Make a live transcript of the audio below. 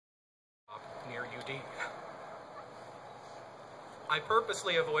WD. I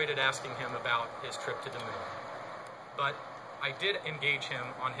purposely avoided asking him about his trip to the moon, but I did engage him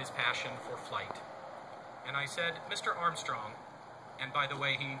on his passion for flight. And I said, Mr. Armstrong, and by the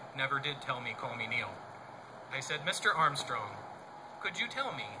way, he never did tell me, call me Neil. I said, Mr. Armstrong, could you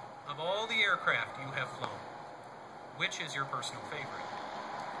tell me, of all the aircraft you have flown, which is your personal favorite?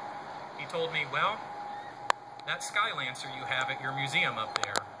 He told me, well, that Skylancer you have at your museum up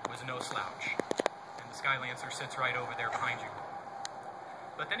there was no slouch. And the Skylancer sits right over there behind you.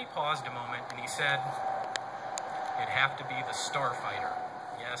 But then he paused a moment and he said, it'd have to be the Starfighter.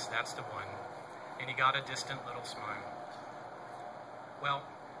 Yes, that's the one. And he got a distant little smile. Well,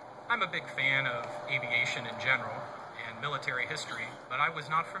 I'm a big fan of aviation in general and military history, but I was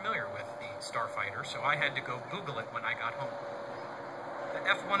not familiar with the Starfighter, so I had to go Google it when I got home. The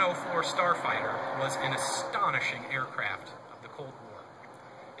F-104 Starfighter was an astonishing aircraft of the Cold War.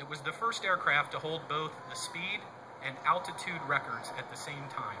 It was the first aircraft to hold both the speed and altitude records at the same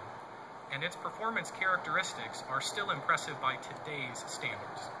time, and its performance characteristics are still impressive by today's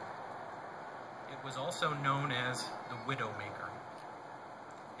standards. It was also known as the Widowmaker.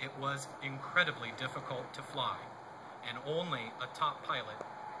 It was incredibly difficult to fly, and only a top pilot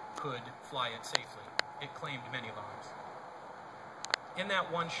could fly it safely. It claimed many lives. In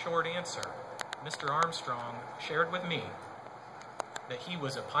that one short answer, Mr. Armstrong shared with me that he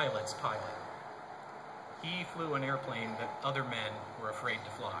was a pilot's pilot. He flew an airplane that other men were afraid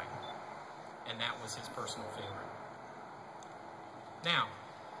to fly, and that was his personal favorite. Now,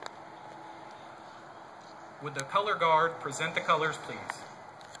 would the color guard present the colors, please?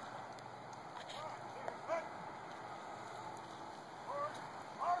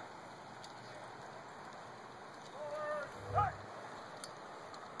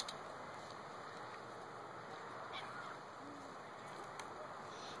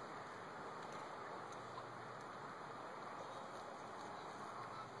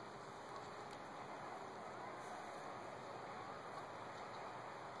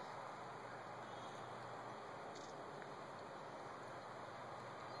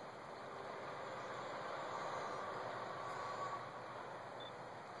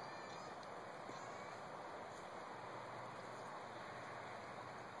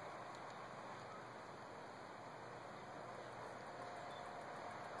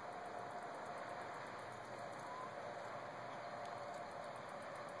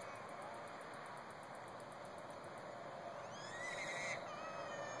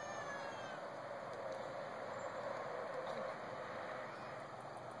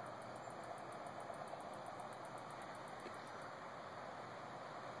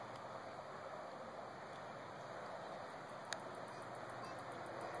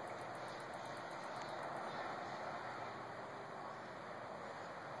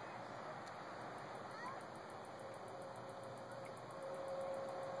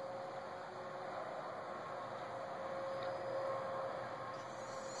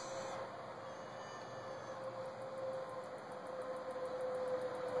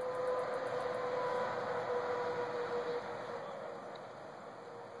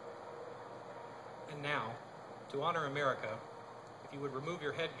 And now, to honor America, if you would remove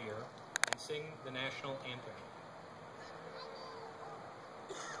your headgear and sing the national anthem.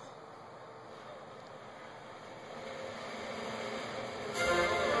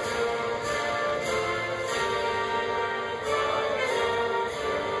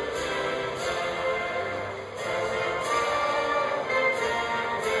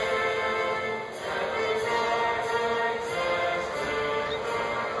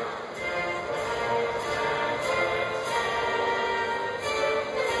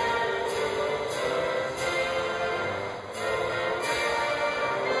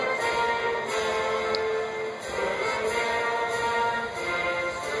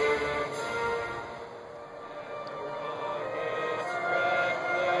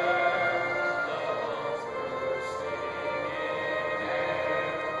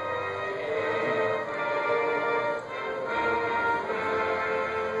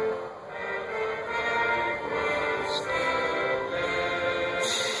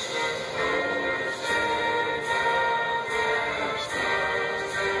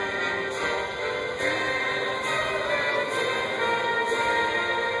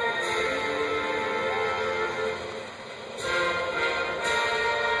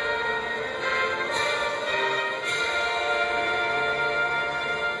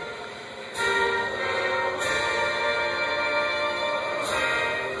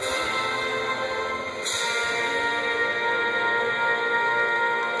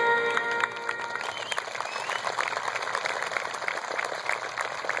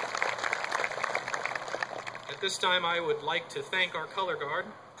 this time I would like to thank our color guard.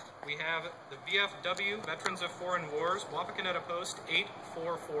 We have the VFW, Veterans of Foreign Wars, Wapakoneta Post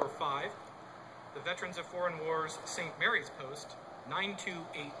 8445, the Veterans of Foreign Wars St. Mary's Post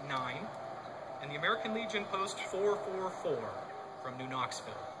 9289, and the American Legion Post 444 from New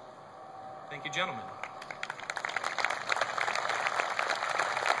Knoxville. Thank you, gentlemen.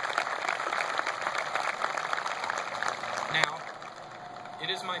 Now, it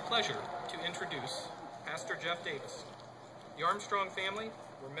is my pleasure to introduce Pastor Jeff Davis. The Armstrong family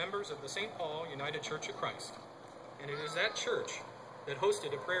were members of the St. Paul United Church of Christ, and it is that church that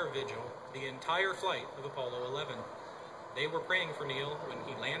hosted a prayer vigil the entire flight of Apollo 11. They were praying for Neil when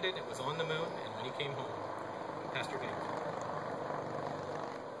he landed and was on the moon, and when he came home. Pastor Davis.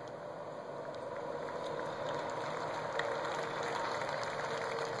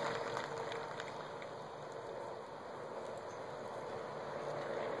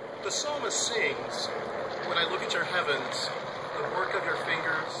 The psalmist sings, "When I look at your heavens, the work of your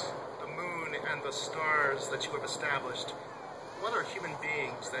fingers, the moon and the stars that you have established, what are human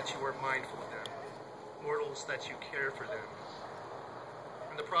beings that you are mindful of them, mortals that you care for them?"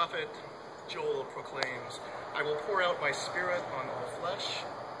 And the prophet Joel proclaims, "I will pour out my spirit on all flesh,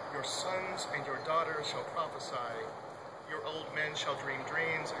 your sons and your daughters shall prophesy, your old men shall dream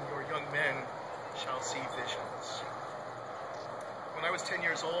dreams, and your young men shall see visions." When I was 10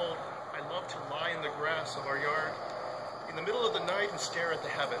 years old, I loved to lie in the grass of our yard in the middle of the night and stare at the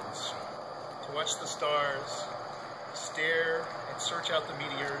heavens, to watch the stars, stare and search out the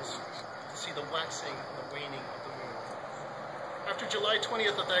meteors, to see the waxing and the waning of the moon. After July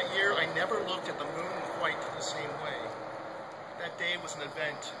 20th of that year, I never looked at the moon quite the same way. That day was an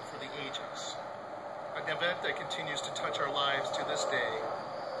event for the ages, an event that continues to touch our lives to this day,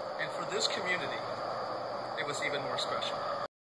 and for this community, it was even more special.